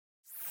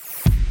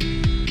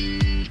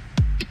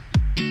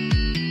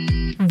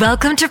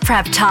Welcome to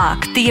Prep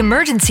Talk, the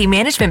emergency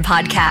management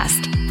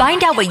podcast.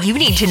 Find out what you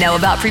need to know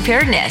about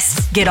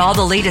preparedness, get all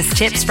the latest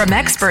tips from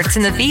experts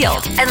in the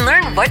field, and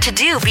learn what to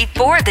do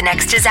before the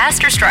next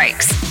disaster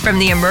strikes. From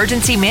the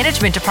Emergency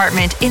Management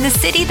Department in the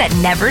city that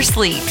never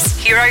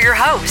sleeps, here are your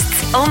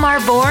hosts,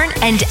 Omar Bourne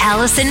and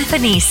Allison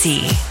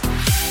Panisi.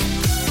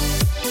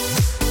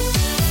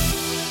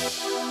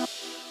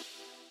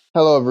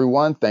 Hello,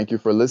 everyone. Thank you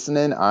for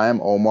listening. I am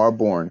Omar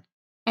Bourne.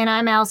 And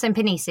I'm Allison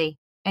Panisi.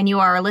 And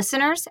you are our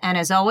listeners, and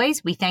as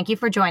always, we thank you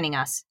for joining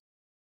us.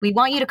 We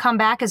want you to come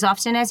back as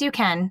often as you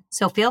can,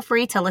 so feel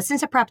free to listen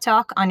to Prep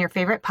Talk on your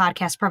favorite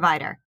podcast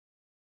provider.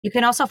 You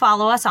can also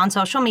follow us on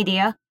social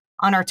media,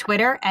 on our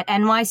Twitter at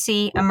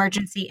NYC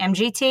Emergency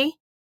MGT,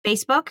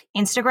 Facebook,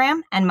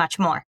 Instagram, and much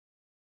more.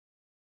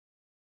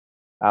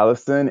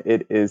 Allison,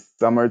 it is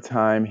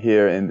summertime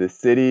here in the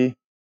city,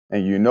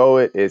 and you know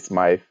it. It's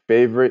my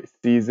favorite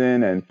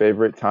season and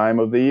favorite time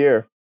of the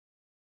year.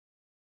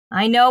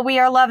 I know we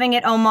are loving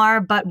it,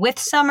 Omar, but with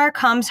summer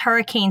comes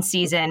hurricane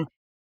season.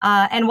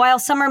 And while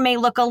summer may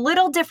look a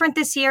little different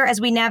this year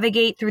as we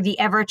navigate through the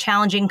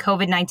ever-challenging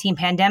COVID-19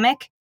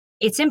 pandemic,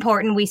 it's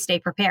important we stay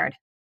prepared.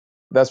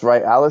 That's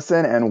right,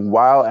 Allison. And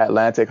while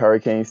Atlantic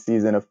hurricane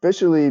season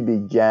officially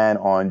began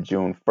on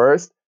June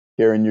 1st,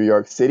 here in New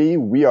York City,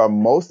 we are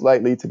most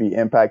likely to be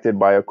impacted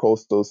by a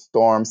coastal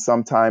storm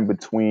sometime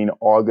between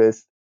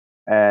August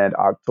and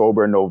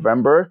October,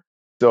 November.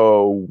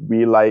 So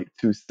we like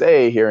to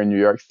say here in New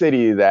York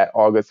City that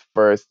August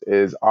 1st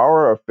is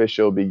our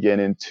official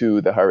beginning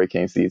to the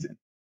hurricane season.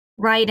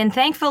 Right. And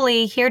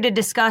thankfully, here to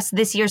discuss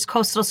this year's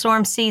coastal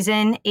storm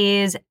season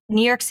is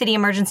New York City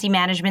Emergency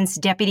Management's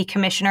Deputy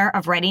Commissioner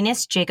of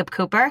Readiness, Jacob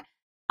Cooper.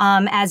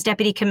 As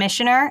Deputy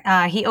Commissioner,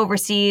 he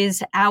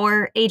oversees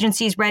our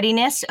agency's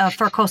readiness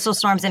for coastal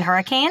storms and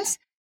hurricanes.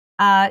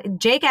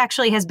 Jake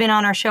actually has been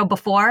on our show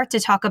before to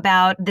talk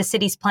about the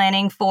city's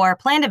planning for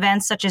planned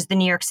events such as the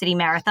New York City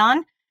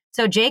Marathon.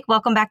 So, Jake,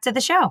 welcome back to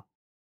the show.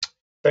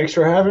 Thanks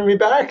for having me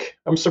back.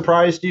 I'm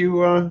surprised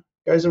you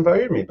guys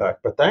invited me back,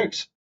 but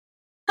thanks.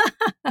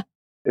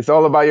 It's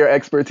all about your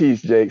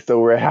expertise, Jake, so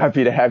we're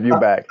happy to have you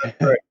back.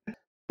 Right.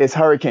 It's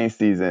hurricane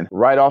season.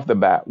 Right off the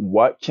bat,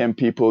 what can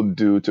people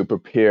do to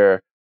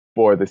prepare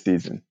for the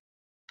season?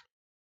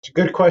 It's a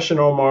good question,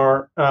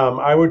 Omar.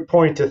 I would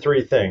point to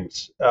three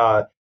things.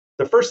 The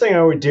first thing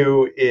I would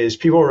do is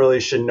people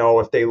really should know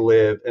if they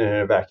live in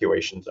an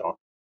evacuation zone.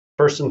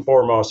 First and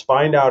foremost,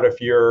 find out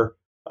if you're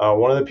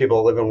one of the people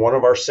that live in one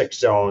of our 6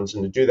 zones.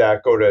 And to do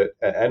that, go to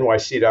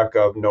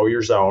nyc.gov, know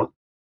your zone,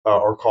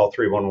 or call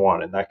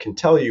 311. And that can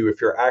tell you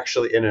if you're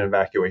actually in an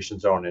evacuation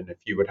zone and if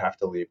you would have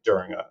to leave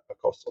during a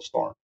coastal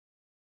storm.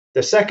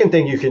 The second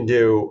thing you can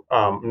do,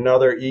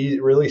 another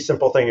really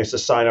simple thing, is to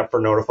sign up for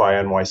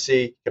Notify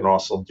NYC. You can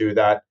also do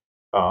that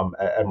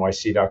at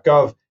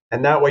nyc.gov.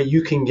 And that way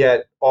you can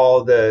get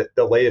all the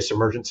latest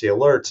emergency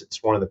alerts.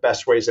 It's one of the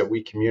best ways that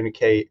we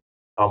communicate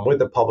with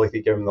the public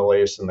to give them the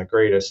latest and the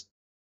greatest.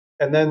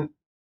 And then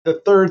the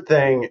third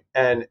thing,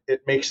 and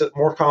it makes it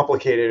more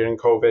complicated in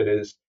COVID,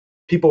 is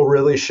people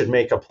really should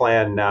make a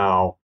plan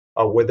now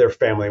with their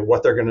family,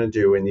 what they're going to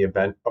do in the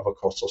event of a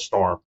coastal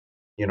storm.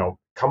 You know,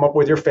 come up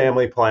with your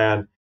family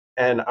plan.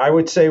 And I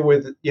would say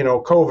with,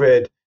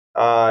 COVID,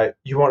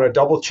 you want to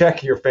double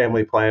check your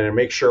family plan and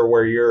make sure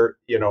where you're,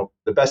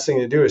 the best thing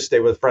to do is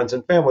stay with friends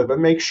and family, but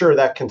make sure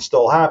that can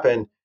still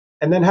happen.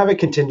 And then have a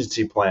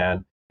contingency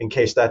plan in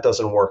case that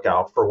doesn't work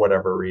out for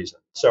whatever reason.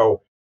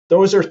 So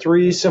those are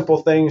 3 simple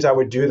things. I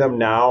would do them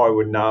now. I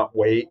would not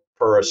wait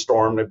for a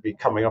storm to be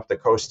coming up the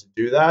coast to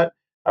do that.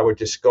 I would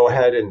just go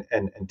ahead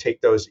and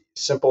take those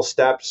simple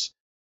steps,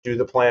 do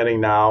the planning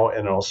now,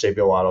 and it'll save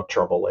you a lot of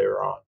trouble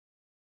later on.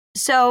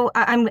 So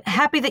I'm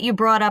happy that you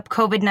brought up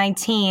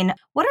COVID-19.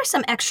 What are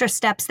some extra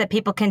steps that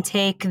people can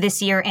take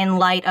this year in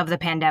light of the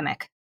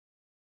pandemic?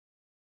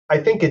 I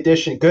think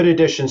good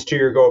additions to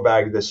your go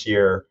bag this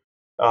year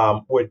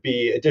would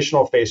be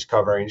additional face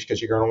coverings,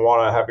 because you're going to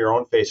want to have your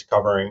own face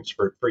coverings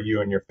for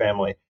you and your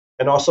family,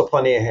 and also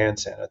plenty of hand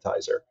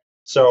sanitizer.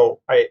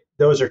 So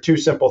those are 2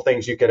 simple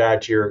things you could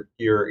add to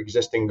your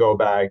existing go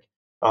bag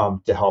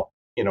to help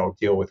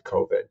deal with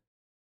COVID.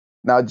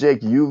 Now,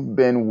 Jake, you've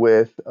been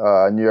with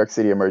New York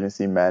City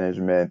Emergency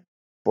Management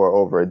for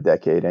over a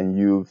decade, and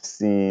you've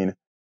seen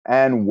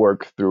and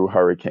worked through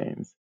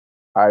hurricanes.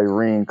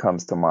 Irene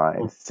comes to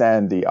mind,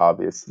 Sandy,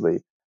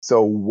 obviously.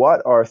 So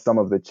what are some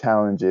of the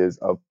challenges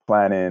of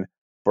planning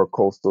for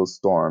coastal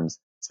storms,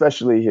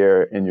 especially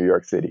here in New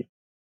York City?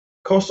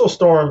 Coastal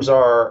storms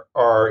are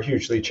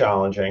hugely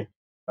challenging.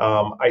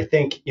 I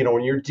think,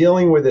 when you're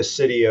dealing with a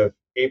city of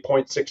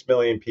 8.6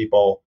 million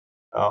people,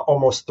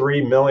 almost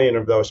 3 million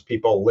of those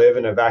people live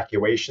in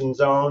evacuation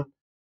zone.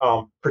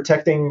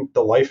 Protecting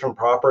the life and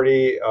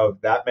property of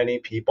that many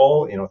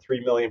people,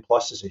 3 million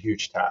plus, is a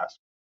huge task.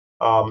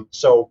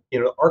 So,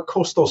 our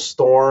coastal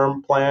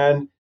storm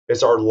plan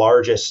is our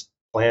largest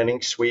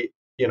planning suite,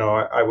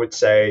 I would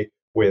say,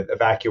 with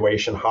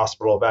evacuation,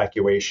 hospital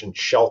evacuation,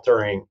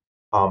 sheltering,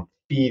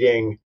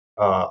 feeding,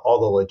 all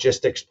the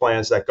logistics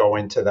plans that go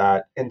into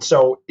that. And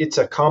so it's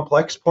a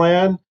complex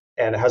plan.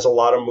 and it has a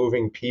lot of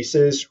moving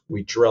pieces.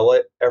 We drill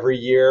it every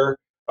year,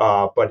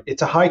 but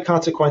it's a high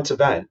consequence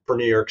event for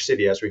New York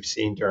City, as we've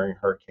seen during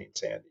Hurricane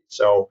Sandy.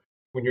 So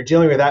when you're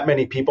dealing with that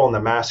many people and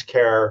the mass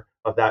care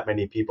of that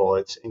many people,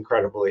 it's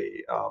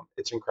incredibly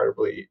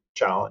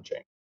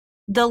challenging.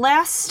 The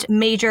last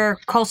major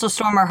coastal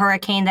storm or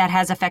hurricane that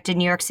has affected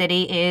New York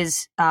City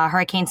is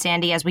Hurricane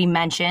Sandy, as we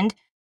mentioned.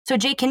 So,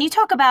 Jake, can you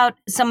talk about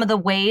some of the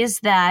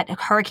ways that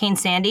Hurricane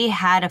Sandy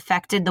had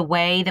affected the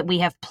way that we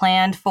have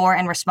planned for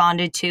and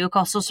responded to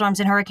coastal storms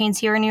and hurricanes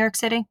here in New York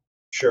City?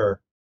 Sure.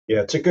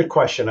 Yeah, it's a good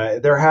question.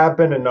 There have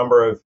been a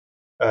number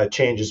of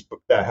changes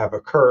that have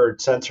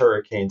occurred since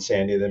Hurricane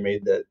Sandy that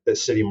made the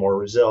city more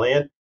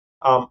resilient.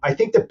 I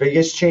think the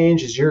biggest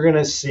change is you're going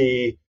to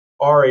see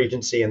our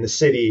agency and the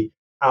city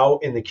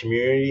out in the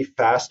community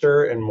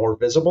faster and more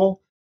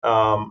visible.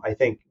 I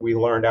think we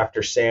learned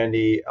after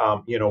Sandy,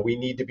 we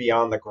need to be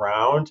on the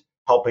ground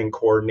helping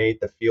coordinate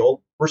the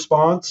field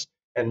response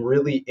and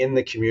really in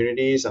the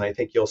communities. And I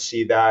think you'll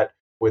see that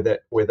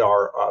with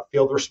our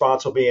field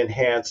response will be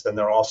enhanced, and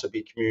there'll also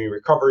be community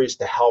recoveries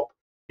to help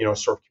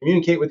sort of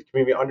communicate with the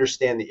community,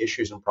 understand the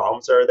issues and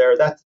problems that are there.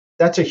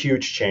 That's a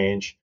huge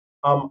change.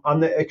 On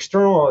the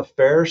external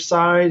affairs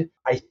side,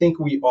 I think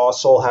we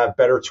also have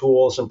better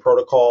tools and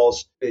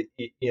protocols,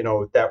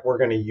 that we're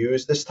going to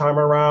use this time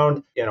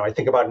around. I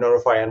think about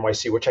Notify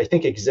NYC, which I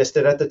think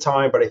existed at the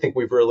time, but I think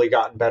we've really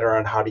gotten better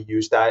on how to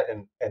use that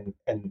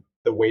and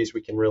the ways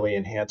we can really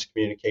enhance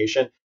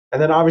communication.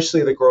 And then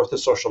obviously the growth of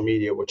social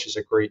media, which is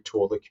a great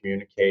tool to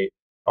communicate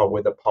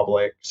with the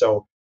public.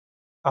 So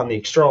on the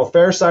external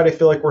affairs side, I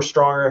feel like we're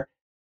stronger.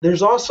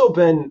 There's also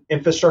been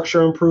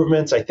infrastructure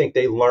improvements. I think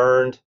they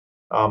learned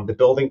the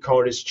building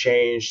code has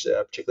changed,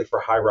 particularly for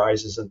high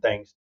rises and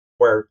things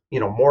where,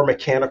 more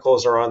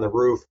mechanicals are on the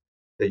roof.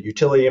 The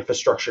utility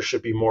infrastructure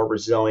should be more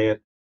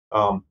resilient.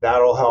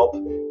 That'll help.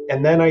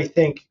 And then I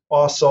think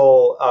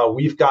also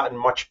we've gotten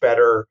much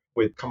better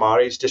with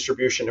commodities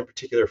distribution, in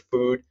particular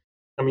food.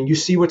 I mean, you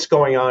see what's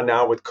going on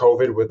now with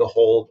COVID, with the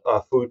whole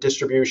food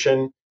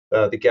distribution,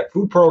 the Get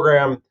Food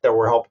program that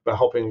we're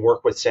helping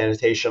work with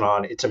sanitation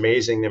on. It's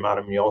amazing the amount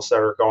of meals that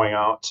are going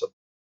out. So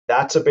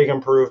that's a big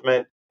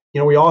improvement.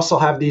 We also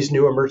have these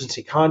new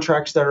emergency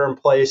contracts that are in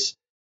place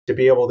to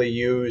be able to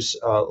use,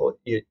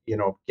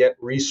 get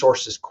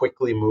resources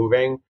quickly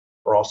moving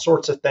for all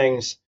sorts of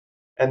things.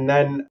 And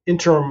then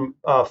interim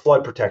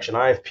flood protection,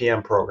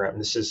 IFPM program.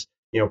 This is,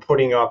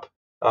 putting up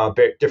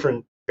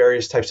different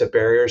various types of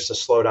barriers to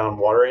slow down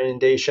water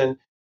inundation.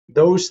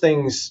 Those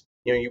things,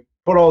 you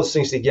put all those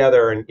things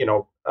together and,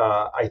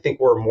 I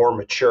think we're more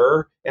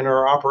mature in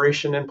our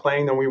operation and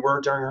planning than we were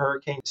during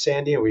Hurricane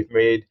Sandy. And we've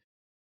made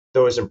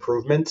those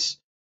improvements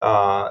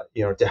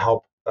to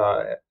help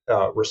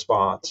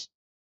response.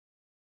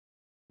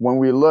 When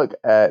we look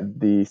at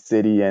the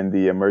city and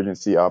the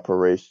Emergency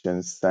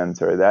Operations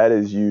Center, that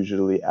is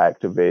usually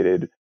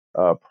activated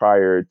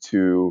prior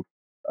to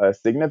a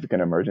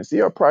significant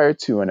emergency or prior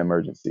to an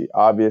emergency.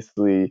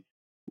 Obviously,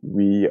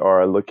 we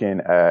are looking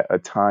at a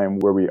time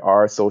where we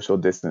are social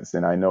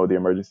distancing. I know the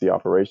Emergency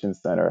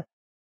Operations Center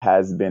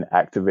has been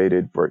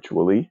activated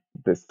virtually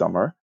this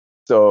summer.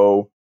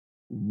 So,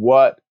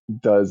 what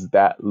does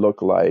that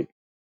look like?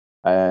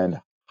 And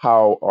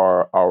how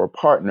are our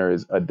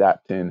partners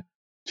adapting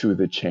to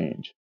the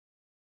change?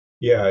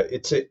 Yeah,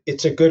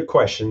 it's a good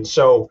question.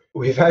 So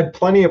we've had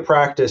plenty of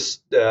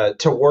practice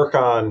to work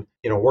on,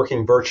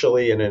 working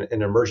virtually in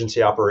an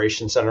emergency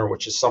operations center,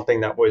 which is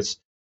something that was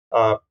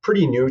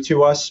pretty new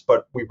to us,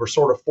 but we were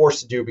sort of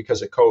forced to do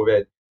because of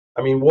COVID.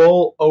 I mean,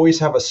 we'll always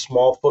have a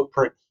small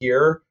footprint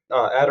here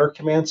at our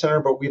command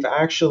center, but we've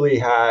actually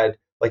had,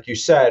 like you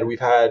said, we've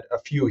had a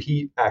few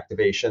heat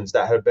activations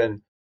that have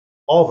been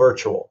all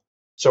virtual.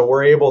 So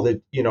we're able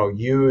to,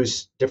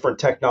 use different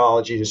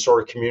technology to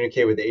sort of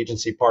communicate with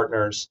agency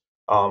partners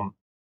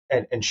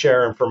and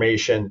share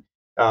information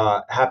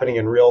happening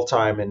in real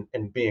time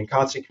and be in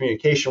constant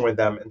communication with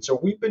them. And so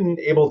we've been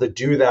able to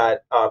do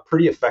that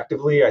pretty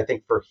effectively, I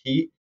think, for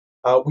heat.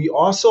 We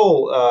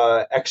also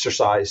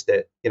exercised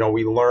it.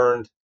 We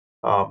learned,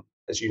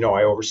 as you know,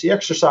 I oversee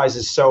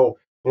exercises. So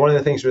one of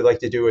the things we like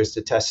to do is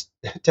to test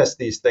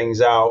these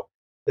things out.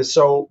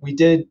 So we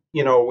did,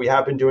 we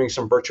have been doing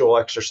some virtual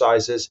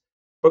exercises.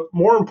 But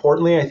more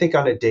importantly, I think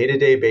on a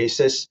day-to-day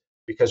basis,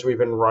 because we've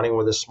been running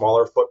with a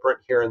smaller footprint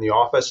here in the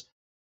office,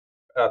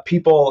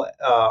 people,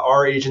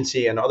 our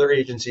agency and other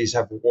agencies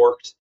have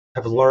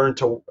learned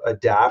to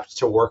adapt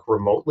to work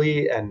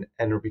remotely and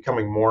are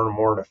becoming more and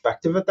more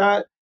effective at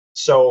that.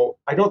 So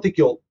I don't think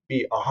you'll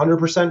be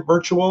 100%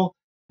 virtual,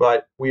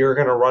 but we are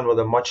going to run with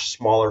a much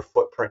smaller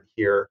footprint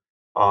here.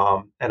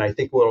 And I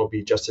think it'll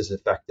be just as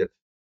effective.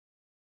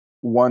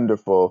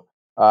 Wonderful.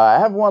 I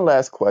have one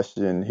last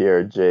question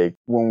here, Jake.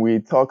 When we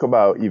talk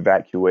about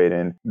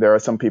evacuating, there are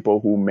some people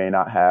who may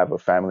not have a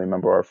family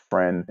member or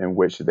friend in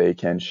which they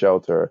can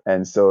shelter,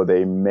 and so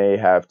they may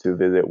have to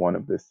visit one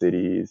of the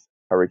city's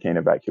hurricane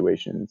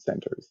evacuation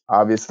centers.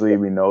 Obviously,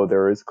 we know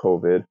there is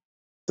COVID.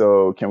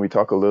 So can we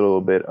talk a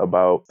little bit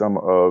about some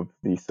of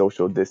the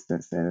social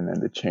distancing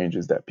and the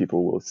changes that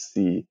people will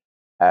see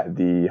at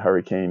the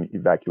hurricane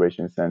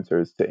evacuation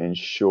centers to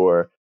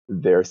ensure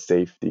their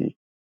safety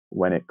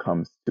when it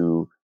comes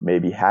to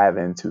maybe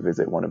having to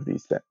visit one of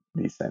these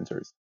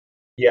centers?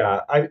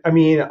 Yeah, I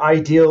mean,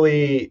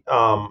 ideally,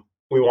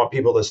 we want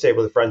people to stay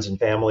with friends and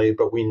family,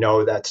 but we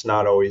know that's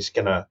not always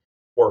going to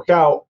work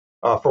out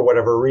for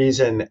whatever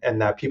reason,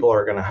 and that people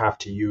are going to have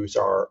to use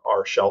our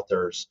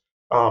shelters.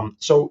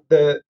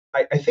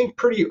 I think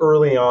pretty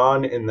early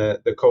on in the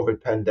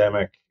COVID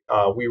pandemic,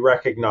 we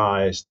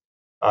recognized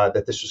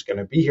that this was going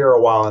to be here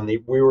a while, and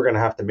we were going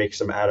to have to make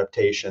some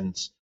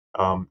adaptations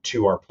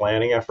to our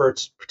planning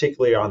efforts,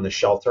 particularly on the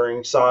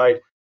sheltering side.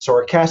 So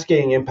our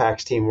cascading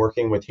impacts team,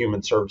 working with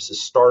Human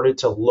Services, started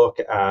to look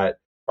at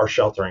our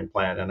sheltering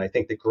plan. And I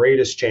think the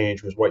greatest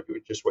change was what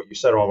you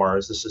said, Omar,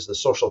 is this is the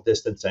social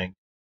distancing.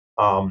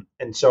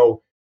 And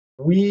so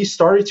we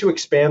started to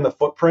expand the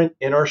footprint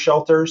in our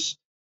shelters,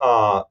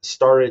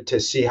 started to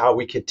see how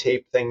we could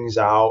tape things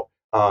out,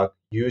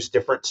 use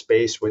different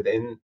space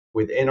within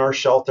our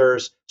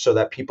shelters so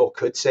that people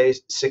could stay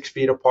 6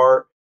 feet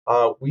apart.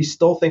 We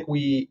still think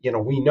we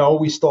know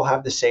we still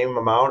have the same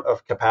amount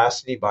of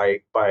capacity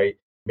by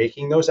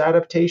making those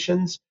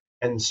adaptations.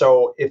 And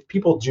so if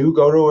people do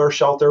go to our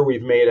shelter,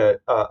 we've made a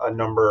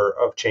number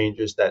of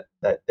changes that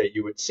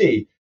you would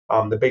see.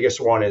 The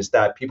biggest one is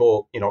that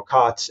people,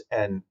 cots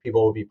and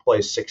people will be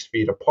placed 6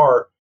 feet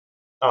apart.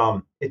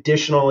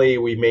 Additionally,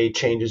 we made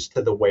changes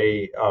to the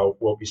way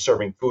we'll be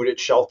serving food at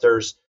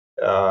shelters,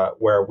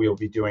 where we'll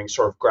be doing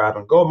sort of grab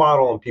and go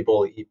model, and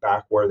people eat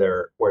back where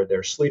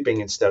they're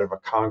sleeping instead of a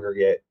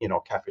congregate,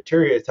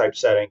 cafeteria type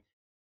setting.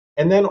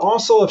 And then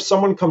also, if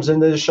someone comes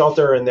into the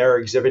shelter and they're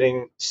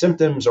exhibiting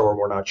symptoms or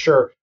we're not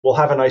sure, we'll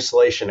have an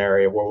isolation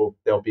area where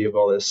they'll be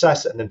able to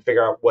assess it and then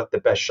figure out what the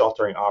best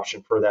sheltering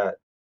option for that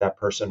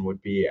person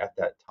would be at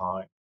that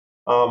time.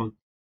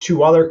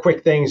 Two other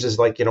quick things is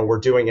we're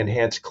doing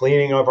enhanced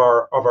cleaning of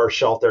our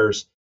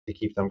shelters to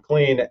keep them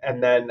clean.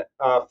 And then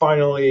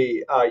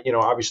finally,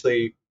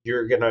 obviously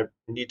you're going to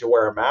need to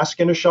wear a mask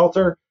in a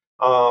shelter.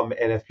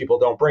 And if people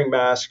don't bring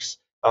masks,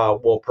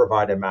 we'll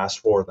provide a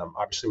mask for them.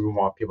 Obviously, we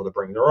want people to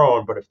bring their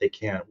own, but if they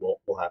can't,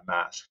 we'll have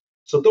masks.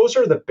 So those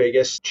are the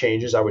biggest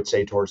changes, I would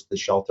say, towards the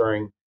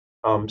sheltering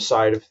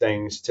side of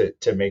things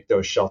to make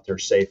those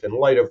shelters safe in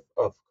light of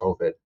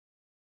COVID.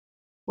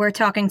 We're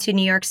talking to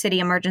New York City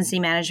Emergency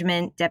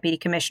Management Deputy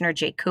Commissioner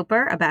Jake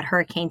Cooper about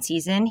hurricane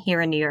season here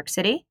in New York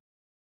City.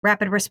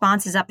 Rapid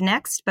Response is up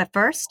next, but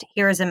first,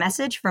 here is a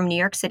message from New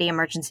York City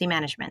Emergency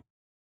Management.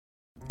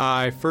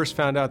 I first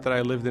found out that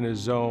I lived in a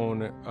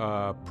zone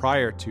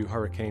prior to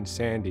Hurricane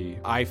Sandy.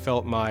 I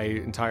felt my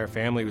entire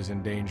family was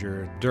in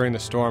danger. During the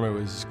storm, it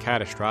was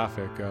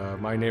catastrophic.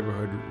 My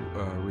neighborhood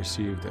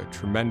received a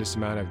tremendous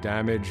amount of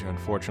damage.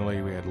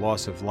 Unfortunately, we had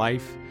loss of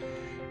life.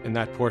 In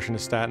that portion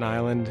of Staten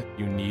Island,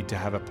 you need to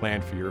have a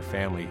plan for your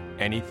family.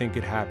 Anything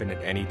could happen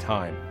at any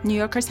time. New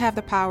Yorkers have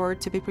the power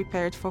to be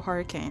prepared for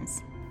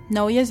hurricanes.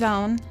 Know your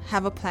zone,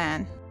 have a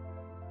plan.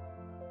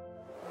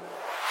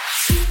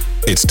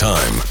 It's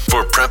time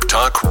for Prep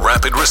Talk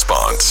Rapid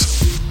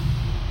Response.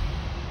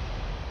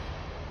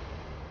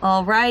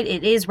 All right,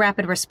 it is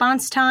rapid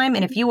response time.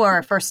 And if you are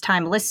a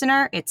first-time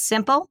listener, it's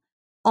simple.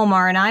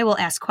 Omar and I will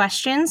ask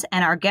questions,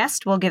 and our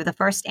guest will give the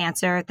first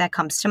answer that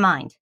comes to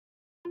mind.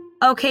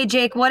 Okay,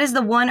 Jake, what is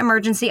the one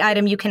emergency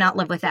item you cannot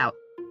live without?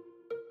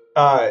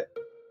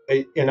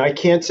 And I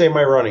can't say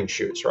my running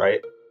shoes,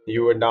 right?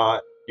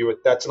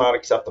 That's not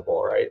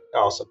acceptable, right,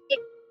 Allison?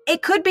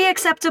 It could be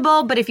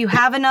acceptable, but if you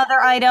have another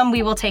item,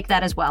 we will take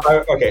that as well.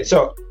 Okay,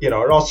 so, in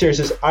all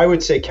seriousness, I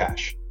would say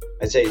cash.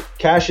 I'd say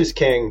cash is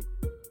king.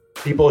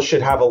 People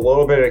should have a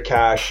little bit of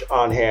cash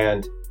on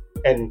hand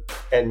and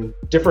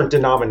different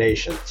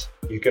denominations.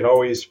 You can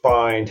always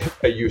find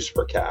a use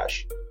for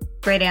cash.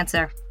 Great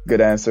answer.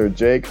 Good answer,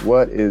 Jake.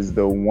 What is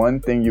the one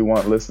thing you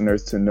want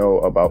listeners to know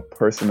about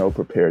personal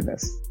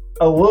preparedness?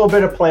 A little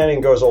bit of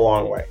planning goes a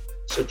long way.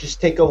 So just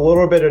take a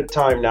little bit of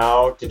time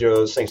now to do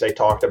those things I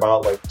talked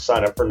about, like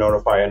sign up for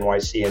Notify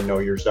NYC and know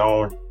your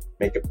zone,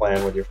 make a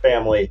plan with your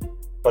family.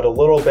 But a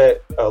little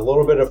bit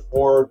of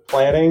forward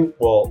planning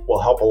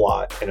will help a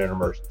lot in an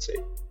emergency.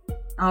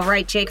 All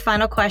right, Jake,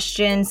 final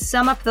question.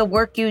 Sum up the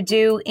work you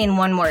do in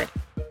one word.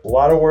 A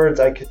lot of words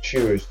I could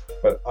choose,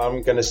 but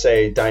I'm going to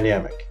say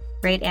dynamic.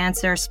 Great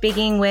answer.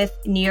 Speaking with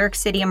New York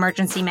City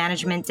Emergency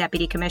Management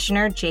Deputy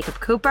Commissioner Jacob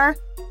Cooper.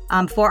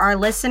 For our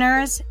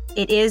listeners,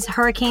 it is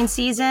hurricane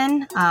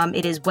season.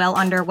 It is well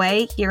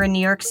underway here in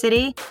New York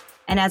City.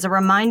 And as a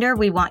reminder,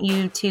 we want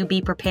you to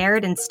be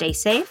prepared and stay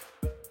safe.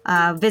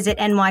 Visit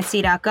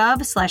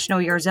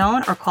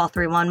nyc.gov/knowyourzone or call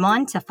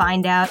 311 to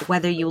find out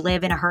whether you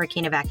live in a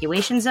hurricane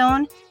evacuation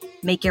zone.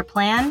 Make your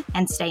plan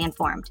and stay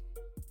informed.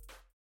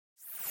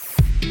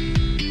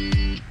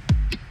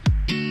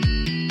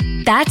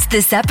 That's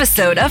this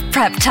episode of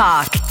Prep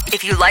Talk.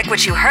 If you like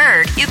what you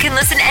heard, you can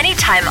listen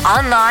anytime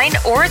online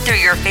or through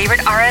your favorite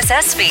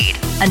RSS feed.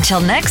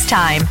 Until next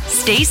time,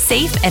 stay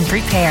safe and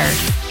prepared.